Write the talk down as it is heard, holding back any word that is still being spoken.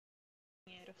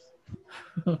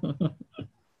nosotros.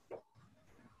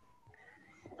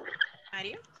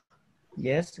 Mario,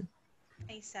 Yes.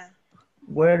 ahí está.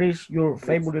 Where is your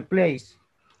favorite place?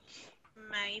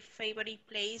 My favorite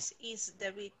place is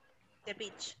the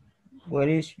beach. Where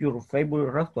is your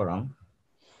favorite restaurant?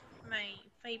 My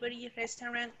favorite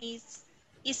restaurant is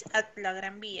at La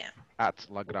Gran Via. At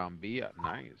La Gran Via.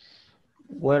 Nice.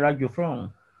 Where are you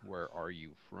from? Where are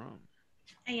you from?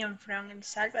 I am from El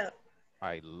Salvador.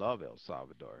 I love El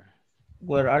Salvador.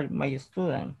 Where are my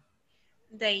students?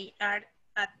 They are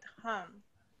at home.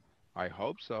 I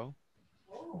hope so.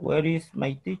 Where is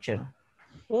my teacher?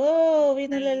 Oh,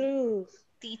 viene la My luz.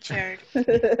 teacher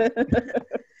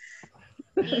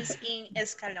is in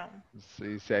Escalón.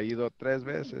 Sí, se ha ido 3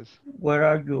 veces. Where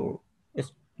are your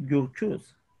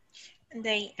shoes?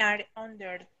 They are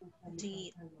under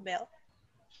the bell.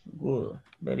 Good,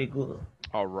 very good.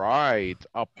 All right.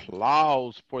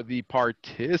 Applause for the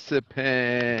participants.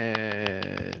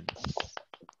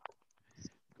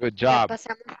 Good Ya job.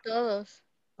 pasamos todos.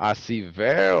 Así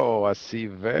veo, así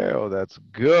veo. That's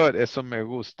good. Eso me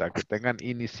gusta, que tengan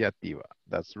iniciativa.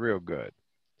 That's real good.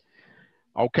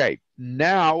 Okay,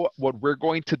 now what we're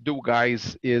going to do,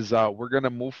 guys, is we're going to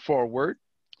move forward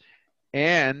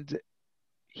and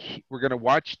we're going to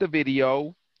watch the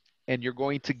video and you're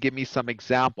going to give me some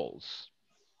examples.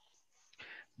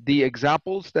 The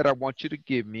examples that I want you to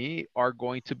give me are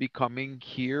going to be coming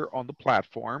here on the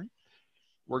platform.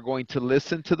 We're going to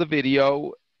listen to the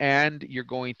video and you're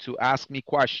going to ask me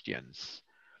questions.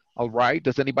 All right,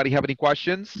 does anybody have any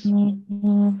questions?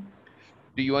 Do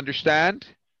you understand?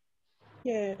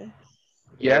 Yeah.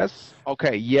 Yes.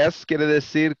 Okay, yes quiere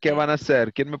decir qué van a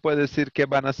hacer. ¿Quién me puede decir qué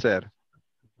van a hacer?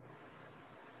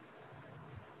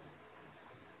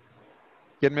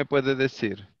 ¿Quién me puede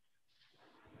decir?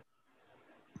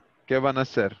 ¿Qué van a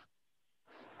hacer?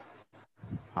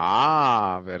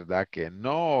 Ah, ¿verdad que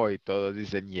no? Y todos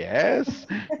dicen yes,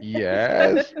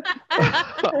 yes.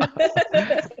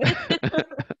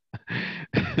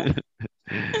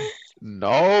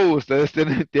 No, ustedes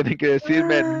tienen que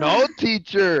decirme, no,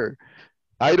 teacher,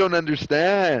 I don't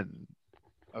understand.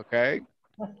 ¿Ok?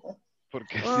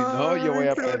 Porque si no, yo voy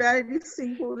a pensar. Plural y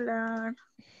singular.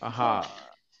 Ajá.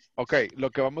 Ok, lo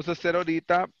que vamos a hacer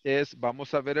ahorita es,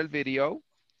 vamos a ver el video,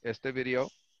 este video.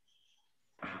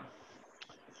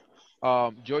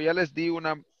 Yo ya les di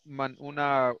una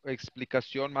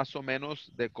explicación más o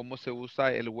menos de cómo se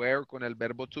usa el where con el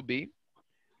verbo to be.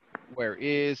 Where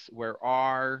is, where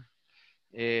are.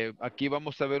 Aquí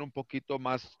vamos a ver un poquito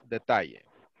más detalle.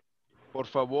 Por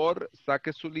favor,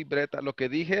 saquen su libreta. Lo que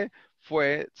dije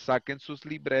fue, saquen sus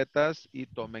libretas y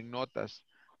tomen notas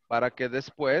para que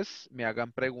después me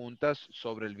hagan preguntas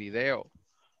sobre el video.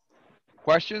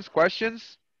 Questions,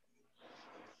 questions?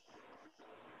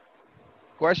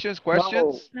 Questions,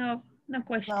 questions? No, no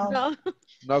question. No.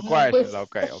 No questions.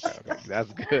 Okay, okay, okay.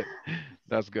 That's good.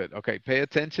 That's good. Okay, pay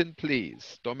attention,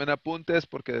 please. Tomen apuntes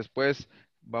porque después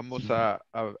vamos a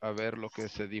ver lo que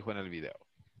se dijo en el video.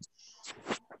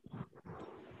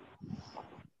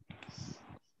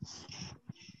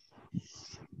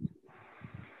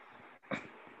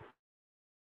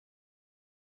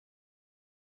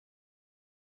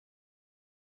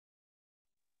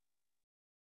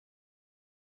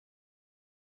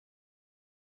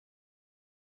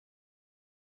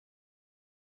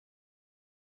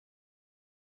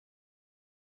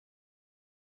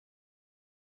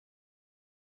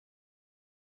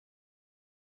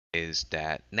 Is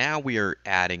that now we are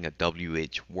adding a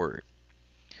WH word.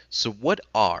 So what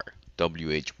are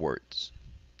WH words?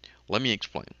 Let me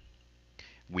explain.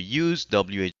 We use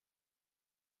WH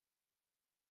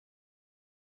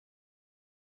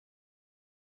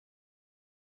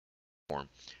form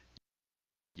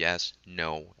yes,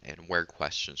 no, and where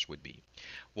questions would be.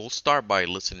 We'll start by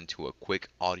listening to a quick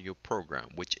audio program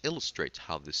which illustrates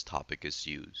how this topic is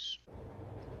used.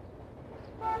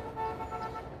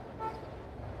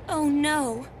 Oh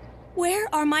no!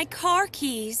 Where are my car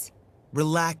keys?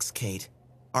 Relax, Kate.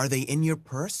 Are they in your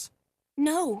purse?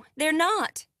 No, they're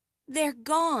not. They're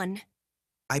gone.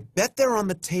 I bet they're on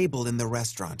the table in the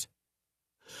restaurant.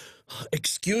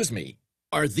 Excuse me,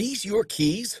 are these your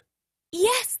keys?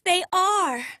 Yes, they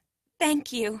are.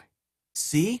 Thank you.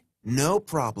 See? No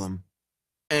problem.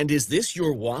 And is this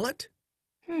your wallet?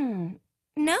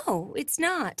 No, it's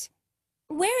not.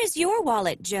 Where is your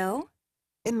wallet, Joe?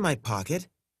 In my pocket.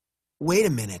 Wait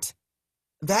a minute.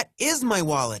 That is my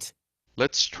wallet.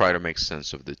 Let's try to make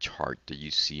sense of the chart that you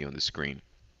see on the screen.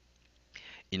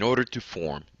 In order to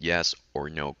form yes or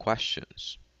no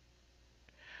questions,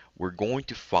 we're going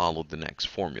to follow the next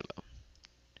formula.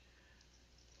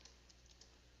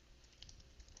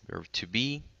 verb to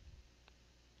be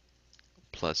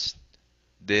plus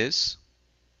this,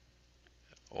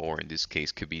 or in this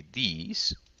case could be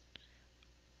these,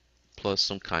 plus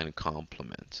some kind of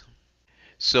complement.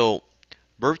 So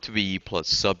verb to be plus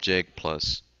subject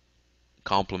plus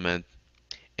complement.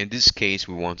 In this case,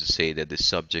 we want to say that the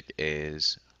subject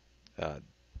is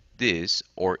this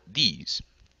or these.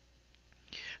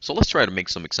 So let's try to make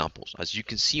some examples. As you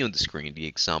can see on the screen, the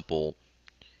example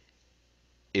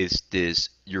is this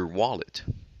your wallet.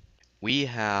 We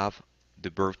have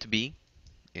the verb to be,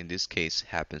 in this case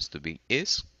happens to be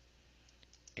is,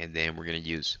 and then we're going to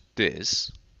use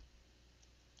this.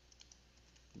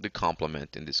 The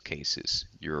complement in this case is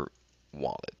your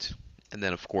wallet. And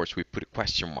then of course we put a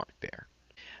question mark there.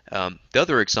 The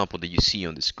other example that you see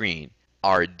on the screen,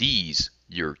 are these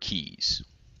your keys?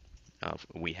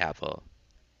 We have a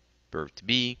verb to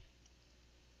be,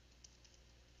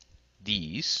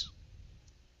 these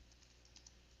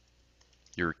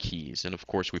your keys, and of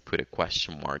course we put a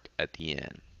question mark at the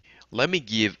end. Let me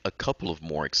give a couple of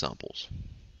more examples.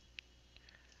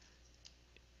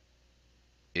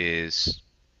 Is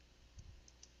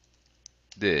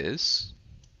this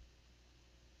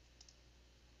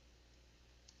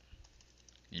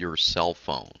your cell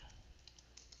phone?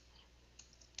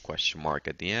 Question mark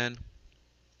at the end.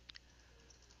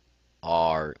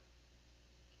 Are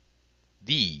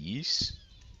these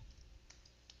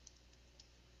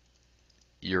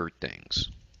your things?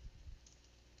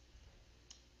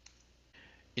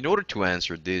 In order to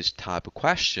answer this type of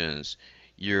questions,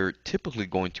 you're typically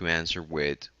going to answer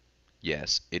with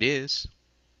yes, it is,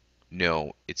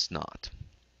 no, it's not.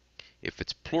 If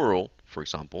it's plural, for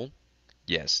example,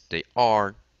 yes, they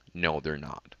are, no, they're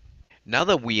not. Now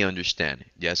that we understand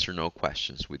yes or no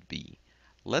questions with be,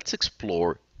 let's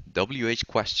explore WH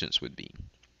questions with be.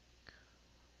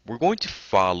 We're going to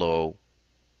follow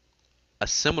a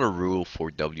similar rule for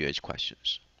WH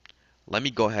questions. Let me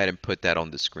go ahead and put that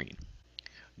on the screen.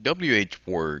 WH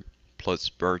word plus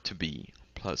verb to be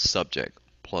plus subject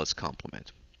plus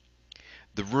complement.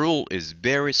 The rule is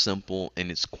very simple and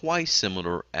it's quite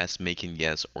similar as making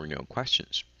yes or no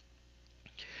questions.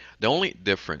 The only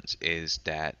difference is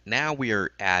that now we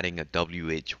are adding a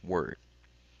WH word.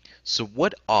 So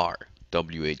what are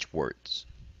WH words?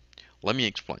 Let me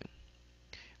explain.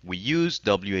 We use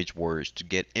WH words to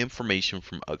get information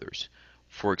from others.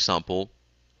 For example,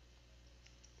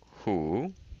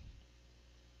 who,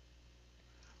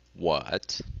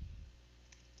 what,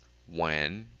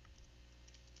 when,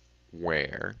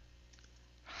 where,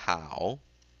 how,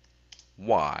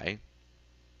 why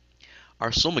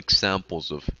are some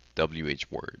examples of WH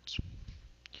words.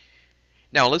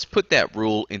 Now let's put that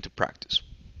rule into practice.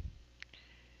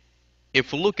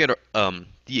 If we look at the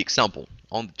example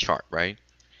on the chart, right,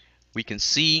 we can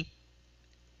see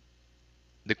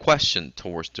the question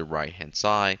towards the right hand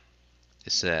side.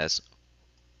 It says,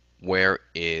 where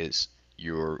is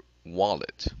your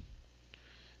wallet?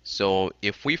 So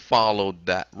if we follow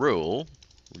that rule,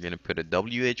 we're going to put a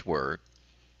WH word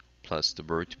plus the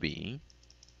verb to be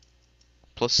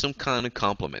plus some kind of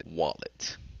complement,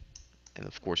 wallet. And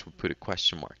of course we put a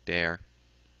question mark there.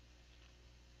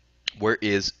 Where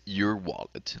is your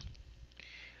wallet?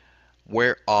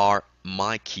 Where are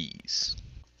my keys?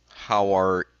 How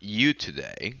are you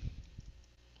today?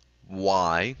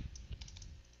 Why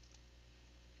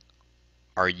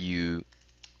are you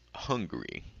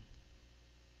hungry?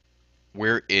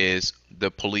 Where is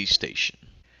the police station?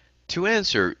 To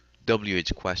answer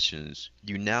WH questions,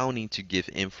 you now need to give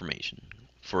information.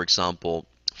 For example,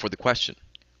 for the question,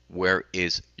 where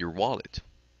is your wallet?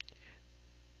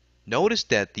 Notice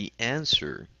that the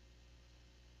answer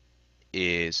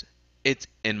is, it's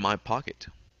in my pocket.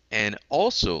 And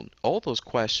also, all those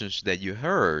questions that you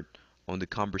heard on the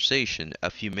conversation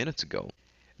a few minutes ago.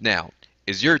 Now,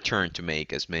 it's your turn to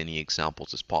make as many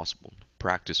examples as possible.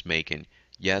 Practice making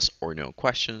yes or no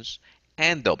questions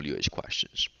and WH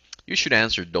questions. You should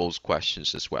answer those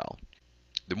questions as well.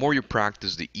 The more you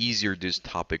practice, the easier this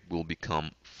topic will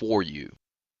become for you.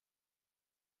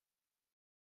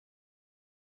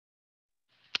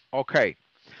 Ok.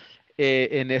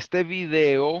 En este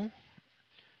video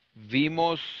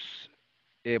vimos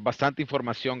bastante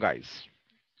información, guys.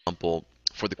 Example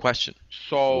for the question,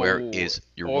 So, where is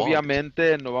your wallet?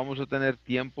 obviamente no vamos a tener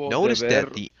tiempo Notice de ver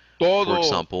that the, for todo,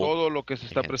 example, todo lo que se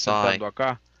está hand side, presentando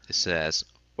acá. it says,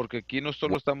 Porque aquí no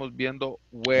solo estamos viendo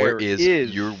where where is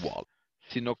is, your wallet?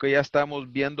 sino que ya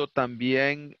estamos viendo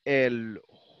también el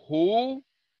who,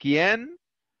 quién,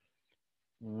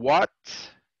 what,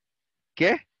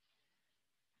 qué,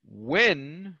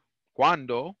 when,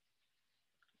 cuándo,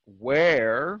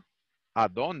 where, a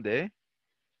dónde,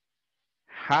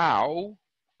 how,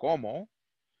 cómo,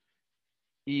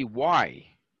 y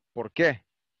why, por qué,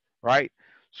 right?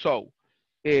 So,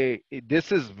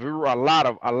 this is a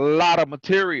lot of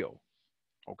material,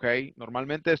 okay?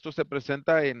 Normalmente esto se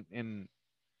presenta en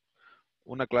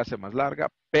una clase más larga,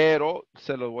 pero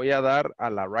se lo voy a dar a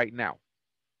la right now,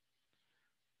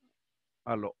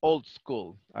 a lo old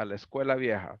school, a la escuela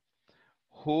vieja.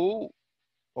 Who,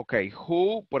 okay,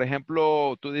 who, por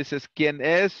ejemplo, tú dices, ¿quién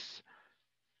es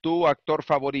tu actor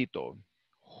favorito?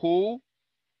 Who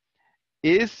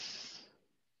is,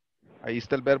 ahí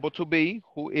está el verbo to be,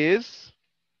 who is.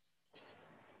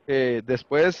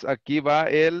 Después aquí va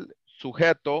el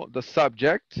sujeto, the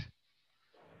subject,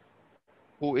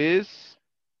 who is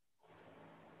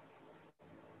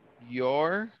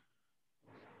your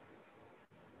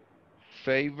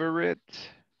favorite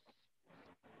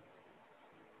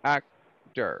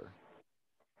actor.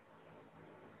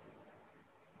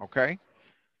 Okay,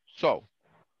 so,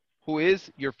 who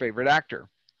is your favorite actor?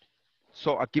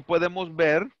 So, aquí podemos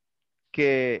ver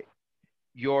que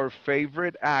your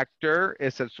favorite actor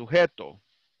es el sujeto.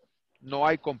 No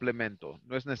hay complemento,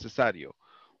 no es necesario.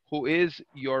 Who is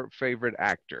your favorite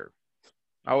actor?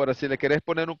 Ahora, si le querés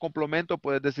poner un complemento,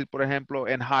 puedes decir, por ejemplo,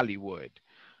 en Hollywood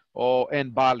o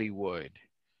en Bollywood.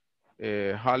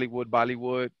 Hollywood,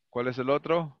 Bollywood, ¿cuál es el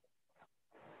otro?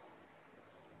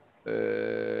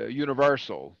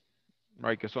 Universal,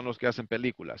 right, que son los que hacen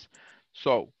películas.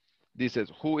 So,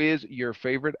 dices, who is your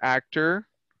favorite actor?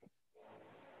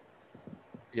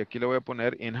 Y aquí le voy a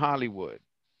poner in Hollywood.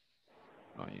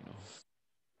 No, you know.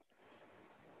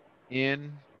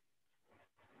 In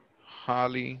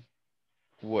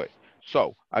Hollywood.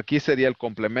 So, aquí sería el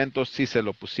complemento si se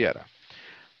lo pusiera.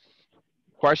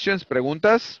 Questions,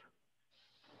 preguntas.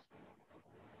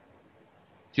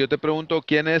 Si yo te pregunto,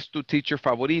 ¿quién es tu teacher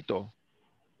favorito?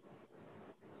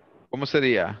 ¿Cómo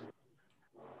sería?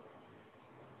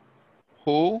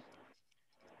 Who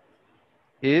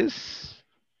is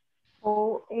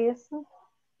O es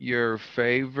your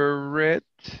favorite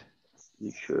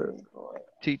Teacher.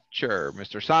 teacher?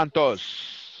 Mr.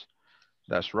 Santos.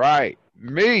 That's right.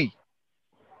 Me.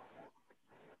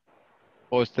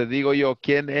 O te digo yo,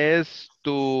 ¿quién es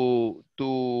tu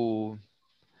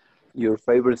Your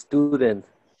favorite student.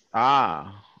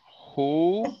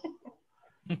 who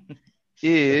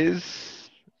is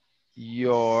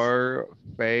your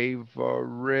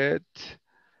favorite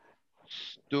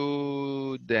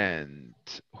student?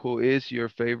 Who is your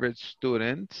favorite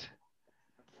student?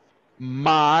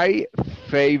 My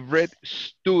favorite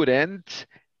student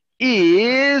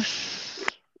is...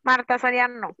 Marta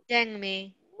Soriano.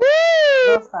 Denme.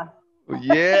 Rosa.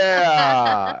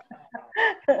 Yeah.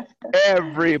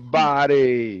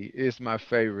 Everybody is my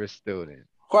favorite student.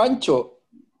 Juancho.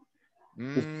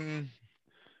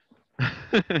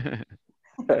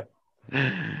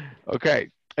 Ok.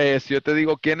 Si yo te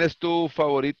digo, ¿quién es tu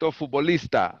favorito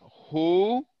futbolista?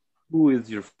 Who? Who is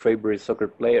your favorite soccer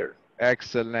player?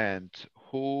 Excellent.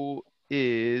 Who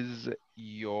is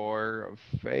your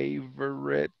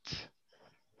favorite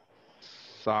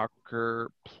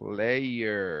soccer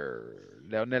player?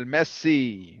 Lionel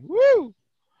Messi. Woo!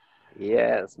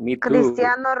 Yes, me too.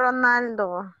 Cristiano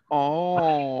Ronaldo.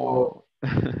 Oh.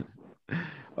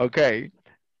 Ok.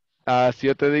 Si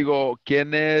yo te digo,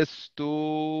 ¿quién es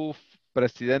tu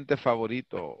presidente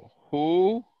favorito?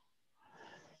 Who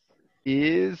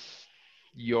is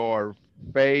your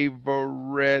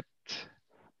favorite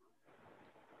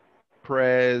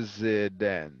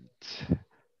president?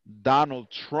 Donald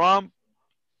Trump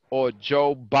or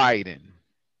Joe Biden?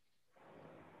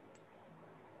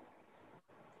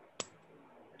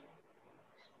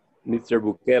 Mr.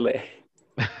 Bukele.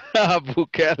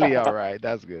 Bukele, all right,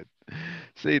 that's good.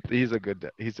 See, he's a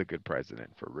good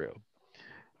president for real.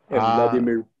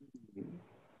 And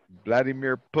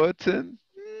Vladimir Putin.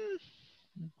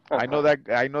 I know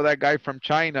that guy from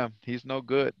China. He's no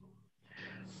good.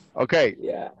 Okay.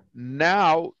 Yeah.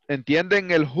 Now,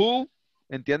 ¿entienden el who?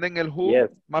 ¿Entienden el who?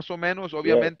 Yes. Más o menos,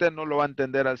 obviamente no lo va a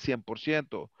entender al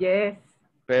 100%. Yes.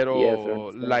 Pero Yes,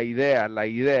 la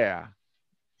idea.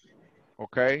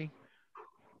 ¿Ok?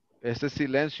 Ese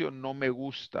silencio no me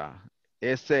gusta.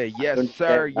 Ese yes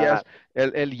sir, yes.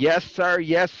 El yes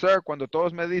sir, cuando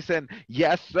todos me dicen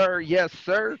yes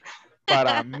sir,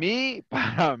 para mí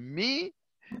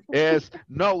es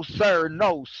no sir,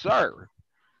 no sir.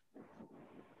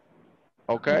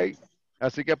 ¿Ok?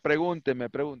 Así que pregúnteme,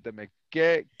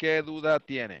 ¿qué duda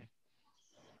tiene?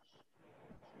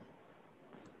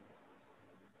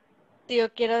 Si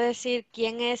yo quiero decir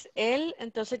quién es él,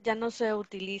 entonces ya no se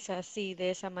utiliza así,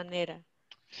 de esa manera.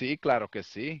 Sí, claro que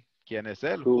sí. ¿Quién es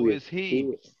él? Who Who is is he?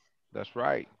 he? That's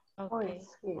right. Who Ok.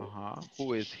 is he? Ajá.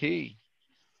 Who is he?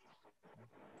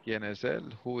 ¿Quién es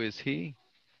él? Who is he?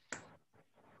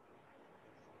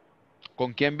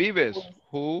 ¿Con quién vives?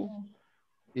 Who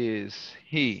is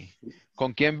he?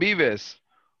 ¿Con quién vives?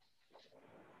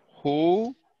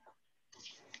 Who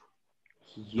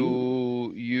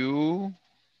You. do you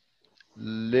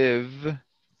live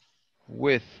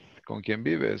with? ¿Con quién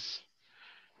vives?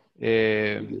 You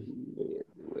live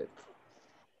with.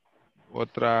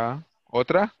 ¿Otra?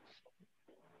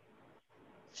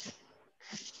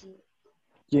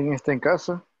 ¿Quién está en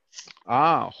casa?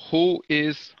 Who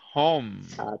is home?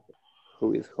 At.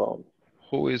 Who is home?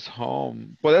 Who is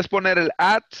home? Puedes poner el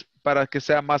at para que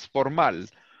sea más formal.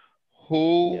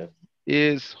 Who Yeah.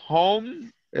 is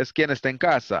home es quien está en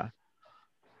casa.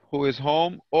 Who is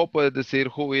home, o puedes decir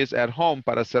who is at home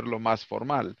para hacerlo más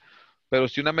formal. Pero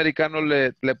si un americano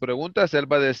le preguntas, él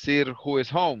va a decir who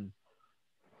is home.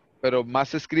 Pero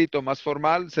más escrito, más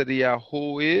formal sería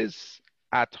who is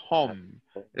at home.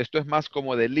 Esto es más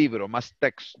como de libro, más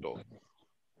texto.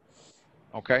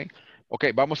 ¿Ok? Ok,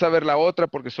 vamos a ver la otra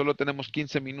porque solo tenemos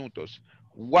 15 minutos.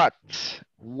 What?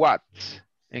 What?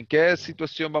 ¿En qué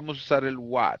situación vamos a usar el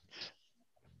what?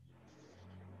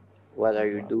 What are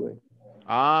you doing?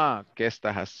 ¿Qué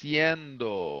estás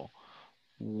haciendo?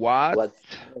 What What's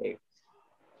your name?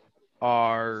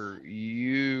 are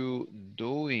you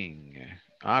doing?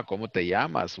 ¿Cómo te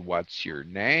llamas? What's your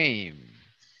name?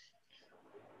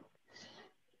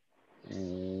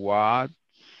 What's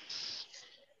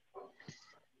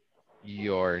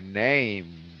your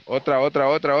name? Otra.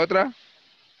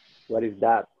 What is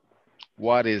that?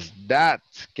 What is that?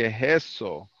 ¿Qué es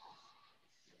eso?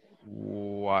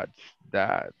 What's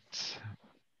that?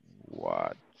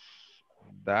 What's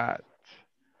that?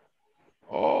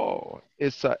 Oh,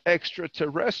 it's an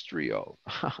extraterrestrial.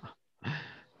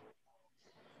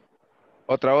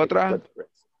 Otra. Extraterrestrial.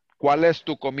 ¿Cuál es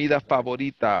tu comida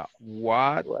favorita?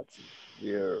 What's What's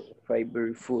your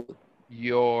favorite food?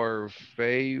 your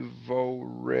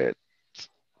favorite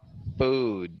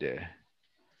food?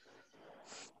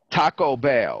 Taco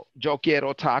Bell. Yo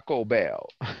quiero Taco Bell.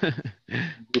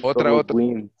 Otra. Buffalo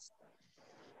wings.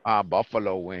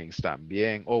 Buffalo wings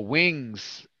también. O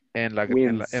wings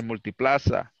Wings. en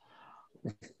Multiplaza.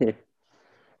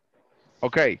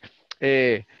 Ok.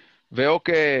 Veo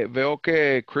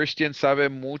que Christian sabe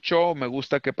mucho. Me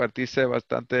gusta que participe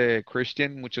bastante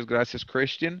Christian. Muchas gracias,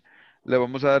 Christian. Le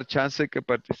vamos a dar chance que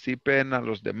participen a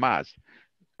los demás.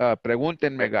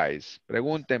 Pregúntenme, guys.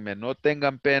 Pregúntenme. No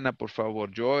tengan pena, por favor.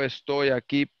 Yo estoy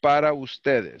aquí para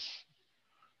ustedes.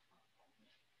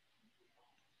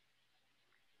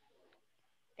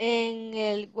 En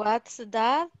el what's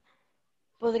that,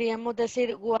 podríamos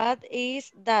decir what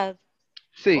is that.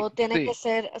 Sí, O tiene sí. que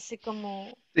ser así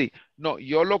como... Sí, no,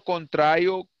 yo lo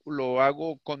contrario lo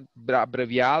hago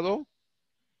abreviado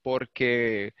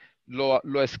porque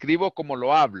lo escribo como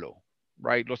lo hablo,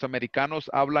 right? Los americanos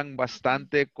hablan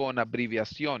bastante con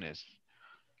abreviaciones,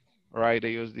 right?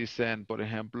 Ellos dicen, por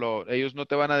ejemplo, ellos no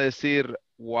te van a decir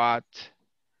what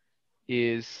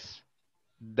is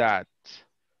that,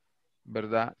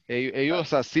 ¿verdad?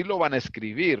 Ellos así lo van a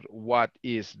escribir, what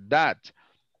is that,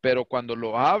 pero cuando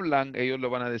lo hablan, ellos lo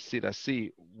van a decir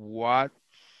así, what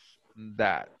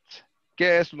that.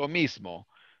 ¿Qué es lo mismo?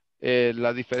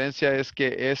 La diferencia es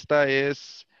que esta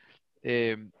es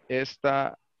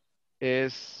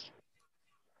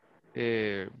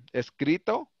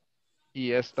escrito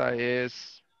y esta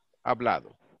es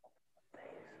hablado.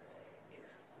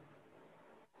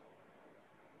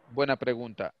 Buena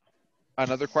pregunta.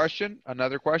 Another question?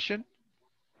 Another question?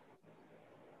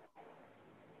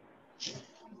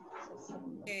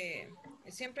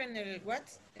 Siempre en el what,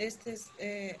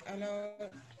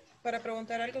 para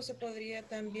preguntar algo se podría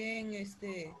también,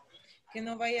 que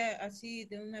no vaya así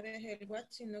de una vez el what,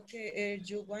 sino que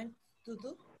you want to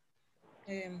do.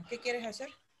 ¿Qué quieres hacer?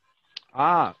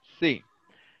 Sí.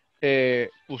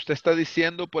 Usted está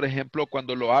diciendo, por ejemplo,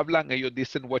 cuando lo hablan, ellos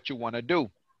dicen what you want to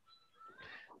do.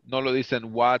 No lo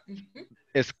dicen what.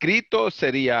 Escrito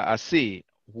sería así.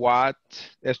 What.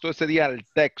 Esto sería el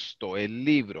texto, el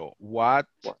libro. What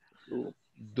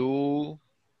do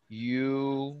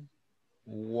you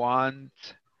want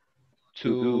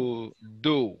to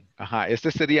do? Ajá,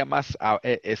 este sería más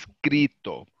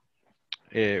escrito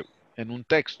en un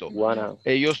texto.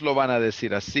 Ellos lo van a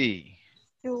decir así.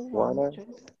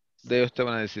 Ellos te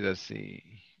van a decir así.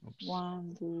 What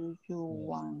do you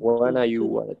want Wanna to you do?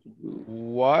 want to do?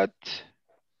 What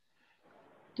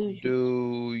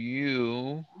Do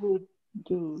you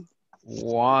do?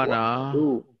 wanna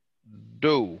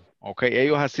do? Ok,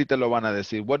 ellos así te lo van a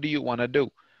decir. What do you wanna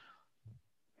do?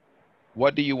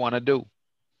 What do you wanna do?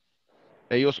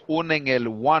 Ellos unen el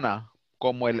wanna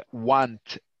como el want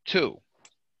to.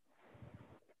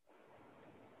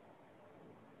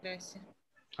 Gracias.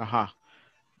 Ajá.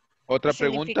 ¿Otra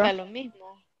pregunta? Significa lo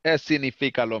mismo.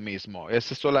 Significa lo mismo.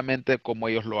 Ese es solamente como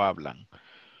ellos lo hablan.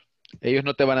 Ellos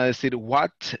no te van a decir,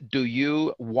 what do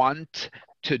you want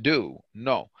to do?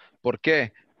 No. ¿Por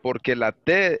qué? Porque la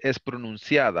T es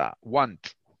pronunciada, want.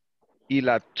 Y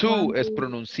la to es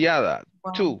pronunciada,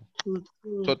 to.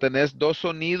 So tenés dos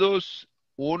sonidos,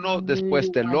 uno después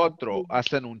del otro,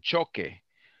 hacen un choque.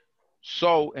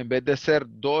 So, en vez de ser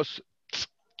dos,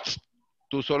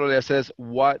 tú solo le haces,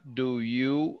 what do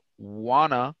you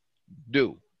wanna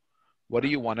do? What do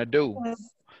you wanna do?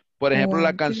 Por ejemplo,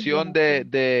 la canción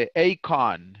de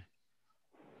Akon,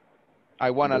 I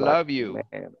Wanna Love You.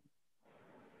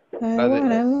 La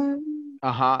de,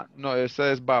 ajá, no,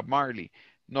 esa es Bob Marley.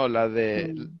 No, la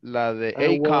de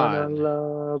I wanna Akon.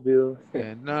 love you.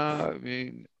 And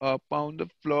I'm up on the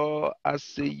floor, I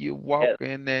see you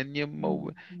walking and you're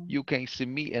moving. You can't see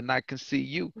me and I can see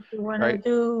you. Right?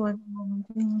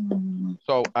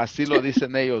 So, así lo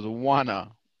dicen ellos,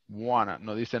 wanna,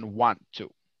 no dicen want to.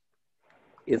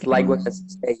 It's like when they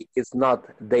say it's not,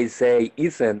 they say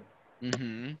isn't.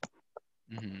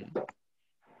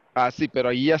 Ah, sí, pero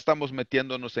ahí ya estamos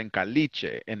metiéndonos en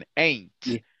caliche, en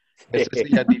ain't. Ese sí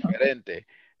ya es diferente.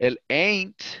 El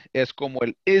ain't es como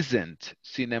el isn't.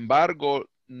 Sin embargo,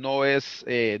 es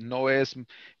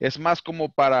más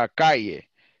como para calle.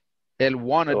 El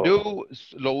wanna do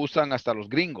lo usan hasta los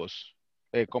gringos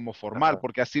como formal,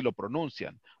 porque así lo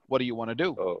pronuncian. What do you wanna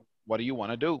do? What do you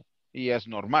wanna do? Y es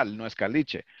normal, no es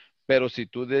caliche. Pero si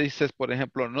tú dices, por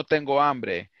ejemplo, no tengo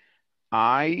hambre,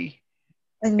 I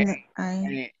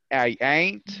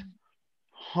ain't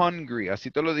hungry.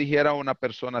 Así te lo dijera una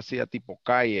persona así a tipo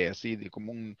calle, así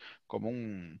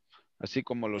así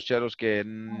como los cheros que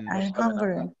no saben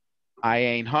hablar. I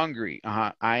ain't hungry.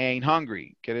 Ajá, I ain't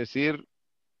hungry. Quiere decir,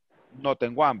 no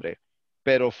tengo hambre.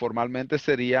 Pero formalmente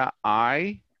sería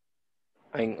I'm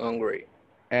hungry.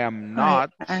 Am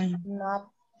not I'm not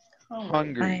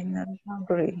hungry. I'm not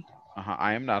hungry. Ajá,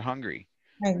 I am not hungry.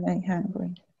 I'm not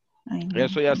hungry.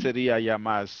 Eso ya sería ya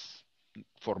más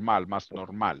formal, más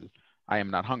normal. I am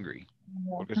not hungry.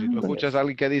 Porque si tú escuchas a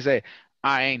alguien que dice,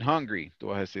 I ain't hungry, tú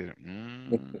vas a decir,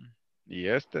 ¿y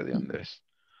este de dónde es?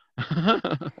 I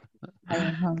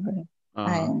am hungry.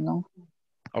 I am not.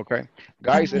 Ok.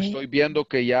 Guys, estoy viendo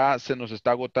que ya se nos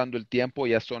está agotando el tiempo,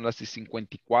 ya son las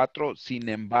 54. Sin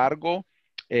embargo,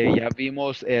 ya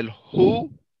vimos el who,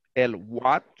 el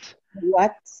what,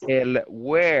 el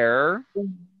where.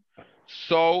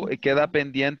 So, queda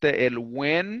pendiente el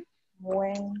when,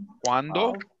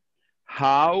 cuándo,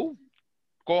 how,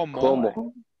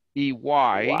 cómo, y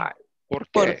why, ¿por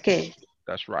qué? ¿Por qué?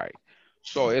 That's right.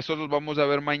 So, eso los vamos a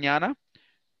ver mañana.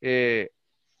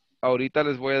 Ahorita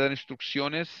les voy a dar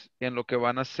instrucciones en lo que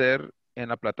van a hacer en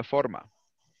la plataforma.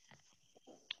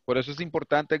 Por eso es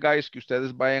importante, guys, que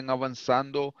ustedes vayan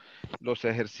avanzando los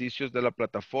ejercicios de la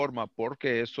plataforma,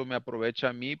 porque eso me aprovecha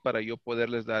a mí para yo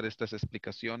poderles dar estas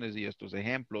explicaciones y estos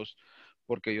ejemplos,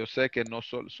 porque yo sé que no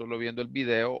solo viendo el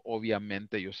video,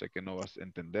 obviamente yo sé que no vas a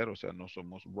entender, o sea, no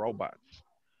somos robots.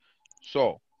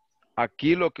 So,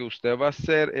 aquí lo que usted va a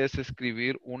hacer es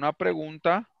escribir una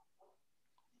pregunta,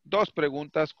 dos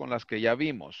preguntas con las que ya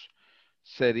vimos.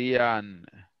 Serían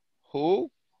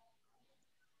who,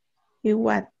 ¿Y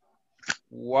what?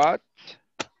 what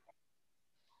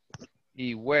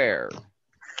y where.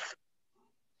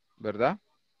 ¿Verdad?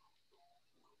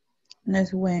 No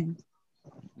es when.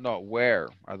 No, where.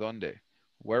 ¿A dónde?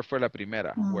 Where fue la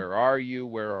primera? Where are you?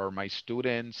 Where are my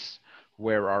students?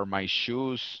 Where are my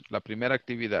shoes? La primera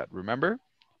actividad, remember?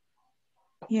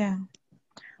 Yeah.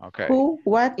 Okay. Who,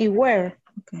 what, y where.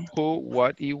 Okay. Who,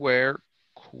 what y where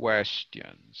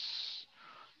questions.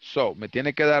 So, me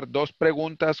tiene que dar dos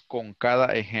preguntas con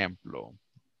cada ejemplo.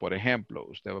 Por ejemplo,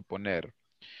 usted va a poner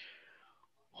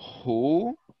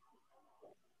who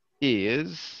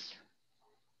is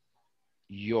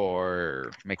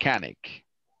your mechanic?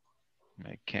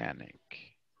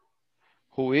 Mechanic.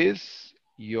 Who is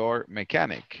your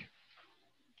mechanic?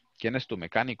 ¿Quién es tu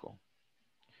mecánico?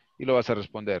 Y lo vas a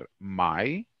responder,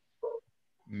 my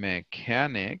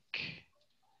mechanic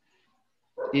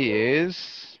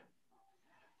is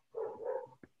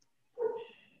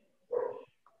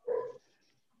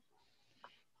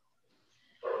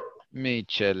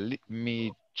Michelin.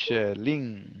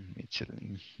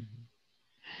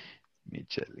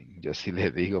 Yo sí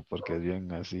le digo porque es bien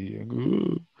así.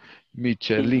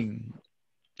 Michelin.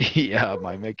 Yeah,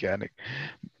 my mechanic.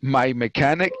 My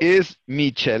mechanic is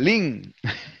Michelin.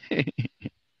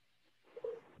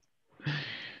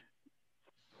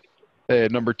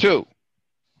 Number 2.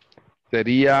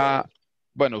 Sería,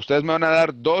 bueno, ustedes me van a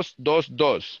dar 2, 2,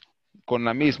 2. Con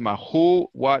la misma. Who,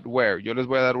 what, where. Yo les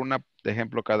voy a dar una de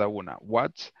ejemplo cada una.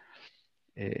 What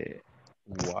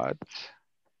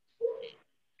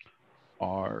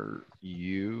are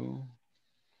you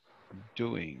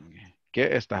doing?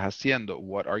 ¿Qué estás haciendo?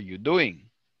 What are you doing?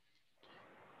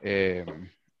 I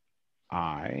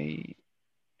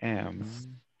am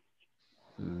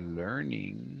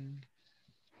learning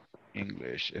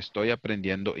English. Estoy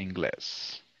aprendiendo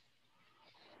inglés.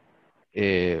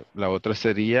 La otra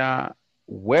sería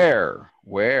where.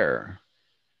 Where.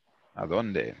 ¿A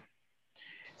dónde?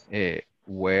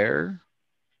 Where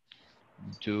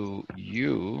do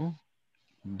you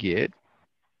get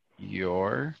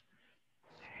your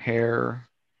hair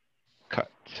cut?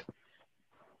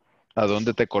 ¿A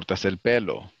dónde te cortas el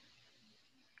pelo?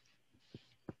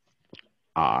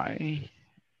 I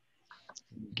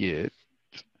get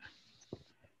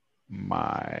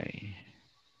my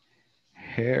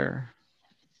hair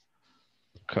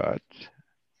cut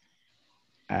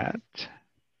at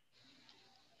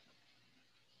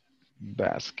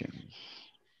Baskins.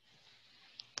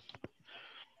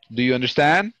 Do you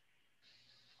understand?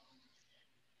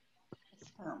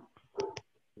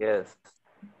 Yes.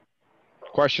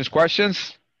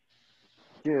 Questions?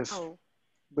 Yes. Oh.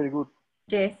 Very good.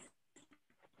 Yes.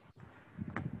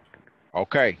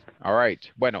 Ok, all right.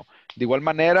 Bueno, de igual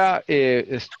manera,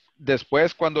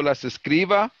 después cuando las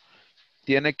escriba,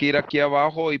 tiene que ir aquí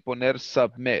abajo y poner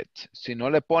submit. Si no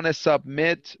le pone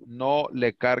submit, no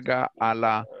le carga a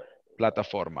la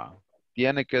plataforma.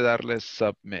 Tiene que darle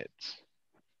submit.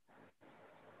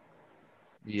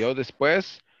 Y yo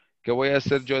después, ¿qué voy a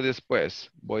hacer yo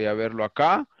después? Voy a verlo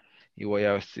acá y voy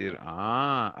a decir,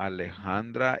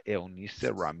 Alejandra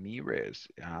Eunice Ramírez.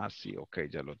 Sí, ok,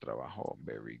 ya lo trabajó.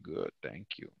 Very good, thank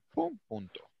you. Pum,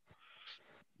 punto.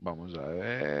 Vamos a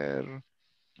ver.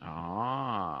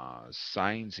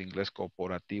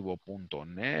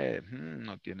 Scienceingleskoporativo.net.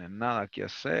 No tiene nada que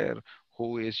hacer.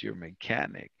 Who is your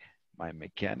mechanic? My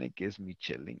mechanic is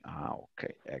Michelin. Ok,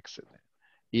 excellent.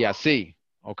 Y así,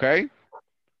 ok.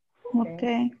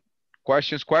 Okay.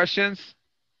 Questions?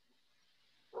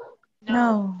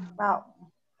 No.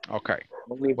 Ok.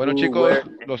 Only Bueno, who, chicos, where,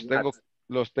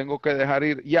 los tengo que dejar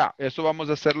ir. Ya, eso vamos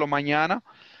a hacerlo mañana.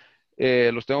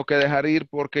 Los tengo que dejar ir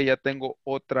porque ya tengo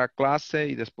otra clase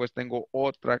y después tengo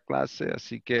otra clase.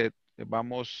 Así que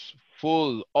vamos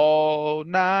full all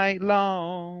night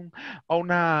long. All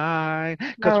night.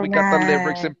 Because we got the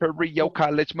lyrics in Perio,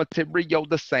 college material.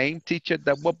 The same teacher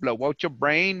that will blow out your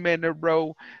brain,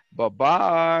 Minero.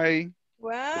 Bye-bye.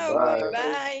 Wow,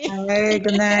 Goodbye. bye-bye.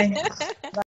 Good night. Bye.